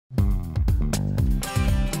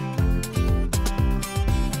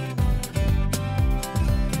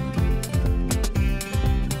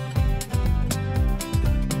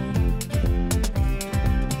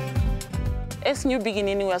As New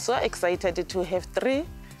Beginning, we are so excited to have 3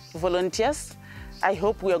 volunteers. I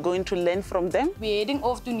hope we are going to learn from them. We're heading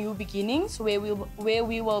off to New Beginnings, where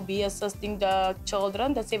we will be assisting the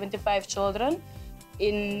children, the 75 children,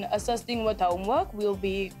 in assisting with homework. We'll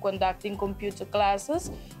be conducting computer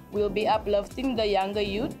classes. We'll be uplifting the younger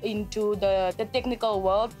youth into the technical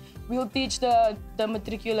world. We'll teach the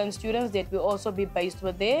matriculant students that will also be based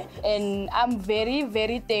with there. And I'm very,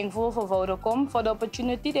 very thankful for Vodacom, for the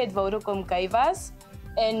opportunity that Vodacom gave us.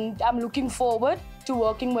 And I'm looking forward to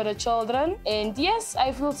working with the children. And yes,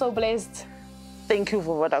 I feel so blessed. Thank you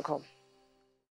for Vodacom.